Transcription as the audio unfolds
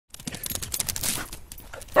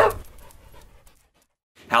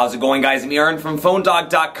How's it going, guys? I'm Aaron from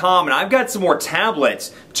PhoneDog.com, and I've got some more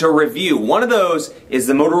tablets to review. One of those is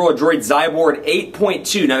the Motorola DROID XYBOARD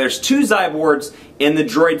 8.2. Now, there's two XYBOARDs in the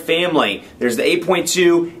Droid family. There's the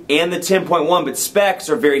 8.2 and the 10.1, but specs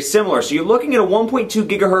are very similar. So you're looking at a 1.2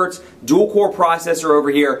 gigahertz dual-core processor over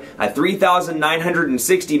here, a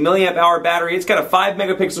 3,960 milliamp hour battery. It's got a 5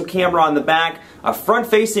 megapixel camera on the back, a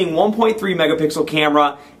front-facing 1.3 megapixel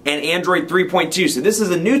camera, and Android 3.2. So this is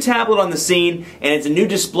a new tablet on the scene, and it's a new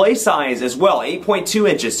display size as well, 8.2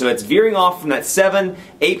 inches. So it's veering off from that 7,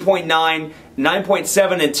 8.9,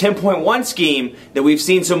 9.7, and 10.1 scheme that we've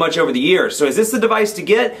seen so much over the years. So is this the device to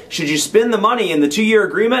get? Should you spend the money in the 2-year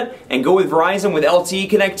agreement and go with Verizon with LTE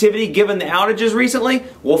connectivity given the outages recently?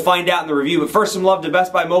 We'll find out in the review. But first, some love to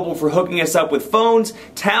Best Buy Mobile for hooking us up with phones,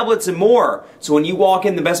 tablets, and more. So when you walk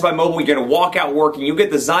in the Best Buy Mobile, you're going to walk out working. You'll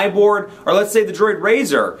get the XYBOARD, or let's say the Droid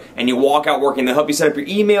Razr, and you walk out working. They'll help you set up your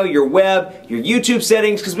email, your web, your YouTube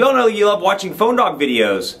settings, because we all know you love watching phone dog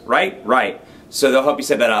videos, right? Right. So they'll help you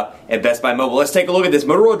set that up at Best Buy Mobile. Let's take a look at this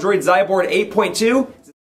Motorola DROID XYBOARD 8.2.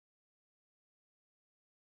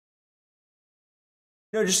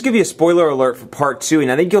 Just to give you a spoiler alert for part 2,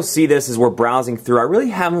 and I think you'll see this as we're browsing through, I really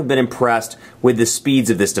haven't been impressed with the speeds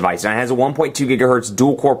of this device. Now, it has a 1.2 gigahertz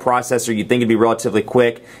dual-core processor. You'd think it'd be relatively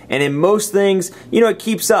quick, and in most things, it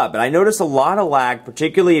keeps up. But I noticed a lot of lag,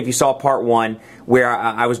 particularly if you saw part 1, where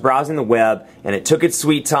I was browsing the web, and it took its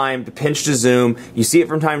sweet time to pinch to zoom. You see it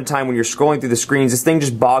from time to time when you're scrolling through the screens. This thing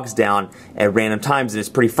just bogs down at random times, and it's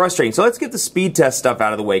pretty frustrating. So let's get the speed test stuff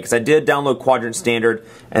out of the way, because I did download Quadrant Standard,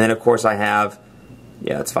 and then, of course, I have...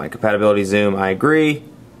 yeah, that's fine. Compatibility zoom, I agree.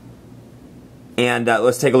 And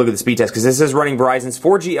let's take a look at the speed test, because this is running Verizon's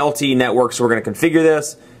 4G LTE network, so we're going to configure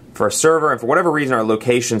this for a server, and for whatever reason our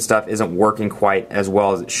location stuff isn't working quite as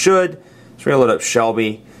well as it should. So we're going to load up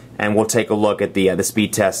Shelby, and we'll take a look at the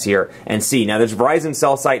speed tests here and see. Now, there's Verizon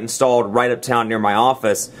cell site installed right uptown near my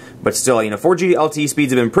office, but still, 4G LTE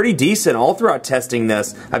speeds have been pretty decent all throughout testing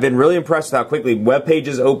this. I've been really impressed with how quickly web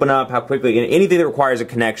pages open up, how quickly, anything that requires a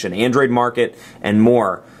connection, Android Market and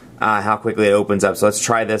more, how quickly it opens up. So let's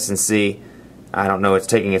try this and see. I don't know, it's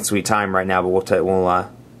taking its sweet time right now, but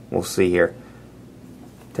we'll see here.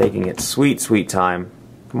 Taking its sweet time.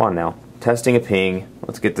 Come on now. Testing a ping.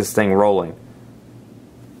 Let's get this thing rolling.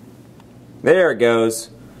 There it goes.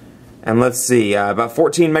 And let's see, about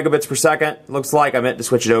 14 megabits per second. Looks like I meant to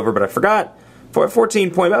switch it over, but I forgot. For about 15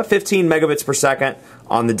 megabits per second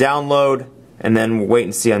on the download, and then we'll wait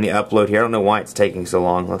and see on the upload here. I don't know why it's taking so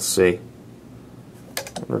long. Let's see.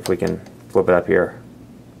 I wonder if we can flip it up here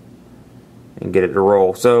and get it to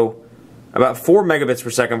roll. So about 4 megabits per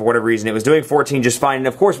second for whatever reason. It was doing 14 just fine. And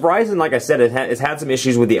of course, Verizon, like I said, has had some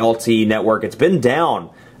issues with the LTE network. It's been down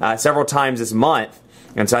several times this month.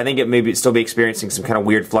 And so I think it may still be experiencing some kind of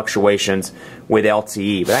weird fluctuations with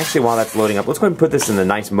LTE. But actually, while that's loading up, let's go ahead and put this in the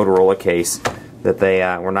nice Motorola case that they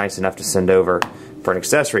were nice enough to send over for an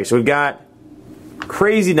accessory. So we've got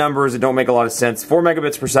crazy numbers that don't make a lot of sense. 4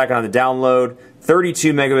 megabits per second on the download,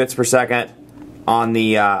 32 megabits per second on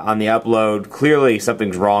the upload. Clearly,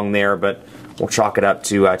 something's wrong there, but we'll chalk it up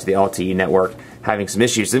to the LTE network having some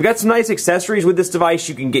issues. So they've got some nice accessories with this device.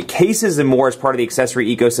 You can get cases and more as part of the accessory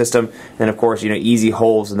ecosystem. And of course, easy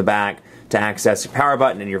holes in the back to access your power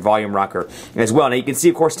button and your volume rocker as well. Now you can see,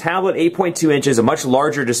 of course, tablet 8.2 inches, a much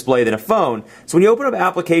larger display than a phone. So when you open up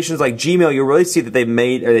applications like Gmail, you'll really see that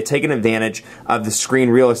they've taken advantage of the screen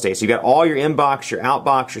real estate. So you've got all your inbox, your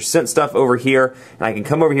outbox, your sent stuff over here. And I can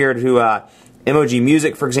come over here to Emoji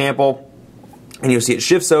Music, for example, and you'll see it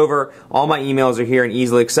shifts over. All my emails are here and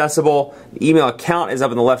easily accessible. The email account is up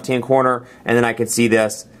in the left-hand corner, and then I can see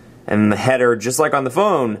this. And the header, just like on the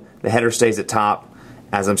phone, the header stays at top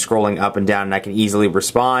as I'm scrolling up and down, and I can easily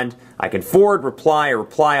respond. I can forward, reply, or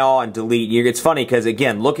reply all, and delete. It's funny because,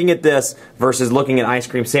 again, looking at this versus looking at Ice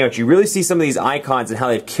Cream Sandwich, you really see some of these icons and how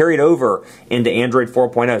they've carried over into Android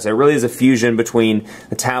 4.0. So it really is a fusion between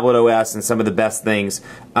the tablet OS and some of the best things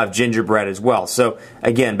of Gingerbread as well. So,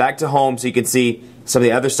 again, back to home so you can see some of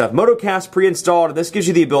the other stuff. Motocast pre-installed. This gives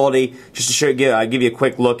you the ability, just to give you a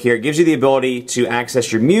quick look here, it gives you the ability to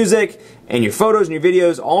access your music and your photos and your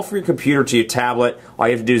videos all from your computer to your tablet. All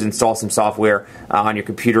you have to do is install some software on your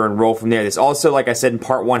computer and roll from there. This also, like I said in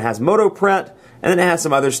part 1, has MotoPrint, and then it has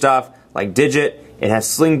some other stuff like Digit. It has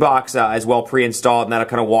Slingbox as well pre-installed, and that'll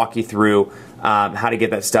kind of walk you through how to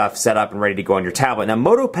get that stuff set up and ready to go on your tablet. Now,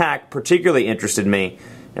 MotoPack particularly interested me,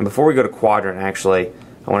 and before we go to Quadrant, actually,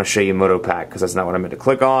 I want to show you MotoPack because that's not what I meant to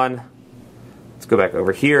click on. Let's go back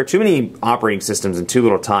over here. Too many operating systems in too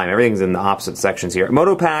little time. Everything's in the opposite sections here.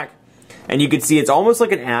 MotoPack and you can see it's almost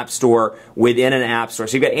like an app store within an app store.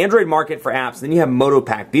 So you've got Android Market for apps, then you have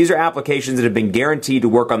MotoPack. These are applications that have been guaranteed to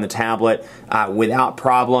work on the tablet without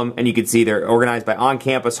problem, and you can see they're organized by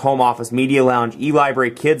on-campus, home office, media lounge,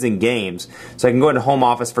 e-library, kids, and games. So I can go into home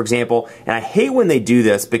office, for example, and I hate when they do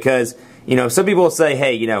this because, you know, some people will say,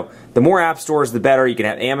 hey, you know, the more app stores, the better. You can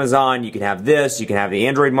have Amazon, you can have this, you can have the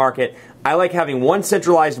Android market. I like having one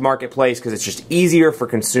centralized marketplace because it's just easier for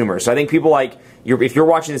consumers. So I think people like, if you're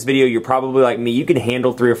watching this video, you're probably like me, you can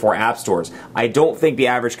handle 3 or 4 app stores. I don't think the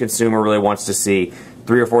average consumer really wants to see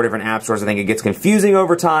 3 or 4 different app stores. I think it gets confusing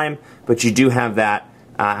over time, but you do have that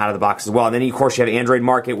out of the box as well. And then, of course, you have Android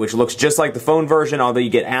Market, which looks just like the phone version, although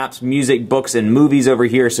you get apps, music, books, and movies over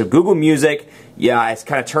here. So Google Music, yeah, it's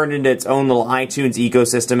kind of turned into its own little iTunes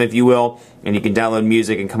ecosystem, if you will, and you can download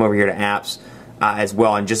music and come over here to apps as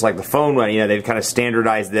well. And just like the phone one, you know, they've kind of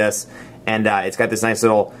standardized this, and it's got this nice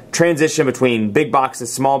little transition between big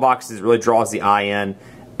boxes, small boxes. It really draws the eye in.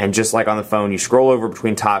 And just like on the phone, you scroll over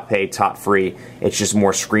between top paid, top free. It's just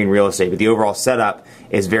more screen real estate. But the overall setup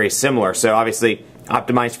is very similar. So obviously,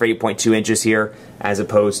 optimized for 8.2 inches here, as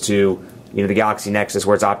opposed to, you know, the Galaxy Nexus,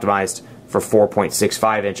 where it's optimized for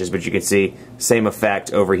 4.65 inches. But you can see same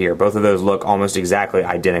effect over here. Both of those look almost exactly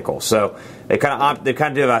identical. So they kind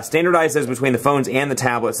of standardized those between the phones and the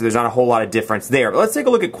tablets. So there's not a whole lot of difference there. But let's take a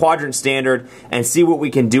look at quadrant standard and see what we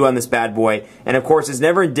can do on this bad boy. And of course, it's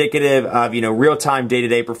never indicative of, you know, real-time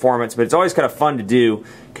day-to-day performance, but it's always kind of fun to do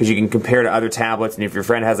because you can compare to other tablets. And if your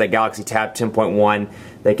friend has that Galaxy Tab 10.1,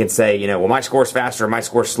 they can say, you know, well, my score's faster, or my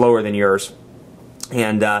score's slower than yours.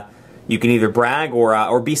 And you can either brag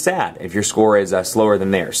or be sad if your score is slower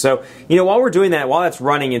than theirs. So, you know, while we're doing that, while that's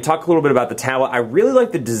running, and talk a little bit about the tablet, I really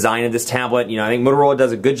like the design of this tablet. You know, I think Motorola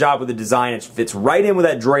does a good job with the design. It fits right in with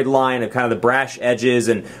that Droid line of kind of the brash edges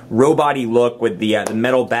and robot-y look with the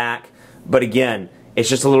metal back. But again, it's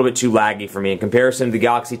just a little bit too laggy for me in comparison to the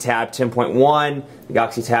Galaxy Tab 10.1, the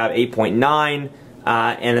Galaxy Tab 8.9,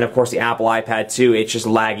 and then of course the Apple iPad 2. It's just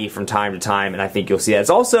laggy from time to time, and I think you'll see that. It's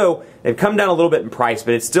also, they've come down a little bit in price,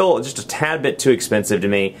 but it's still just a tad bit too expensive to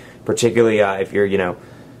me, particularly if you're, you know,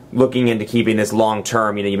 looking into keeping this long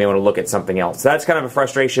term. You know, you may want to look at something else. So that's kind of a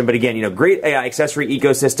frustration, but again, you know, great accessory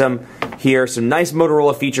ecosystem here. Some nice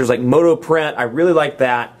Motorola features like Moto Print. I really like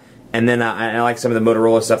that. And then I like some of the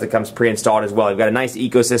Motorola stuff that comes pre-installed as well. You've got a nice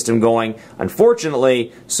ecosystem going.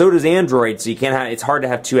 Unfortunately, so does Android, so you can't have, it's hard to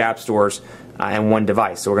have 2 app stores and 1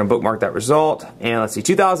 device. So we're going to bookmark that result. And let's see,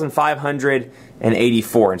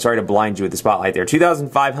 2,584. And sorry to blind you with the spotlight there.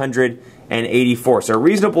 2,584. So a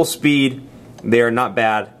reasonable speed there, not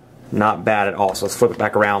bad. Not bad at all. So let's flip it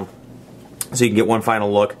back around so you can get one final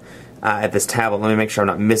look at this tablet. Let me make sure I'm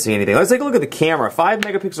not missing anything. Let's take a look at the camera.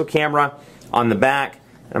 5-megapixel camera on the back.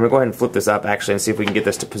 I'm going to go ahead and flip this up actually and see if we can get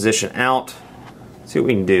this to position out. See what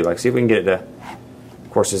we can do. Like, see if we can get it to... Of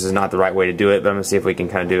course, this is not the right way to do it, but I'm going to see if we can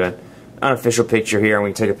kind of do an unofficial picture here. And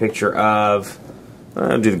we can take a picture of...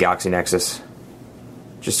 I'll do the Galaxy Nexus.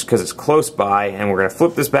 Just because it's close by. And we're going to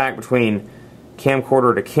flip this back between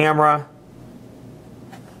camcorder to camera.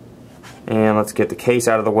 And let's get the case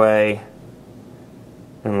out of the way.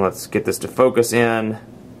 And let's get this to focus in.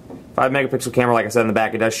 5-megapixel camera, like I said in the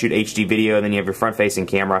back, it does shoot HD video, and then you have your front-facing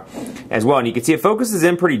camera as well. And you can see it focuses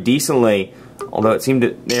in pretty decently, although it seemed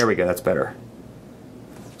to... There we go, that's better.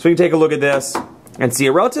 So we can take a look at this and see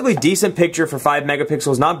a relatively decent picture for 5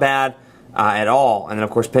 megapixels. Not bad at all. And then, of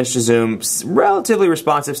course, pinch to zoom, relatively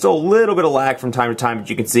responsive. Still a little bit of lag from time to time, but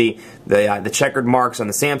you can see the checkered marks on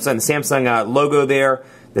the Samsung logo there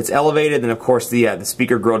that's elevated. And, of course, the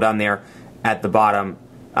speaker grill down there at the bottom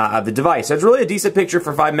of the device. So it's really a decent picture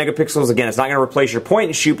for 5 megapixels. Again, it's not going to replace your point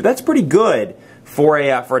and shoot, but that's pretty good for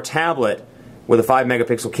a tablet with a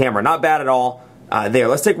 5-megapixel camera. Not bad at all there.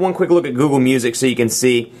 Let's take one quick look at Google Music so you can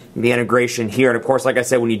see the integration here. And of course, like I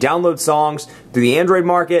said, when you download songs through the Android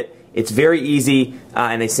market, it's very easy,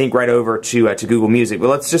 and they sync right over to Google Music. But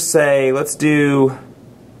let's just say, let's do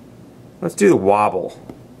the Wobble.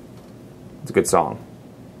 It's a good song.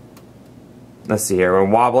 Let's see here. We're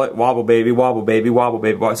going to wobble it. Wobble baby, wobble baby, wobble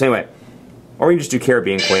baby, wobble. So anyway, or we can just do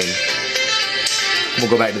Caribbean Queen.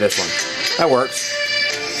 We'll go back to this one. That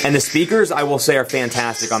works. And the speakers, I will say, are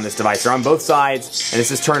fantastic on this device. They're on both sides, and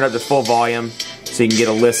this is turned up to full volume, so you can get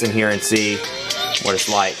a listen here and see what it's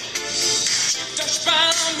like.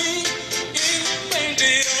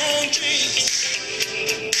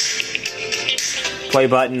 Play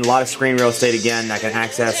button, a lot of screen real estate again. I can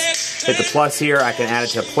access, hit the plus here. I can add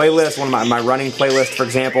it to a playlist, one of my running playlist, for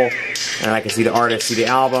example. And I can see the artist, see the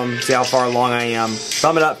album, see how far along I am.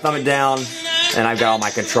 Thumb it up, thumb it down, and I've got all my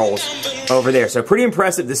controls over there. So pretty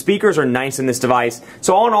impressive. The speakers are nice in this device.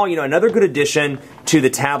 So all in all, you know, another good addition to the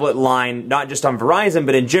tablet line, not just on Verizon,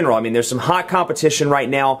 but in general. I mean, there's some hot competition right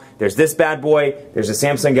now. There's this bad boy. There's a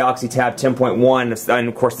Samsung Galaxy Tab 10.1, and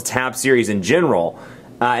of course the Tab series in general.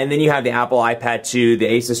 And then you have the Apple iPad 2, the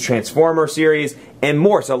Asus Transformer series, and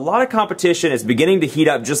more. So a lot of competition is beginning to heat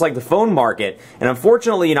up just like the phone market. And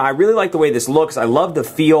unfortunately, you know, I really like the way this looks. I love the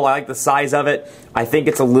feel. I like the size of it. I think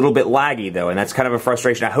it's a little bit laggy though, and that's kind of a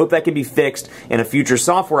frustration. I hope that can be fixed in a future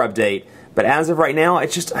software update. But as of right now,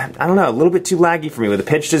 it's just, I don't know, a little bit too laggy for me with the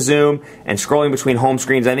pinch to zoom and scrolling between home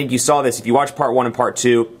screens. I think you saw this if you watched part 1 and part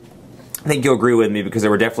 2. I think you'll agree with me because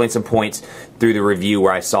there were definitely some points through the review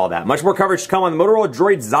where I saw that. Much more coverage to come on the Motorola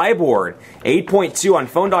DROID XYBOARD 8.2 on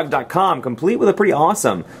PhoneDog.com, complete with a pretty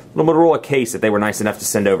awesome little Motorola case that they were nice enough to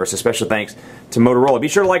send over. So special thanks to Motorola. Be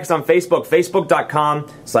sure to like us on Facebook,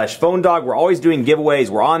 Facebook.com/PhoneDog. We're always doing giveaways.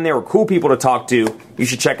 We're on there. We're cool people to talk to. You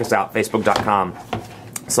should check us out,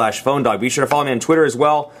 Facebook.com/PhoneDog. Be sure to follow me on Twitter as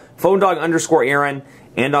well, PhoneDog_Aaron,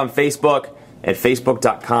 and on Facebook at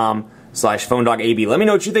Facebook.com/PhoneDogAB. Let me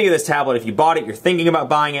know what you think of this tablet. If you bought it, you're thinking about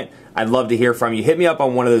buying it, I'd love to hear from you. Hit me up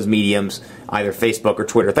on one of those mediums, either Facebook or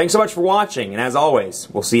Twitter. Thanks so much for watching, and as always,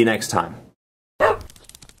 we'll see you next time.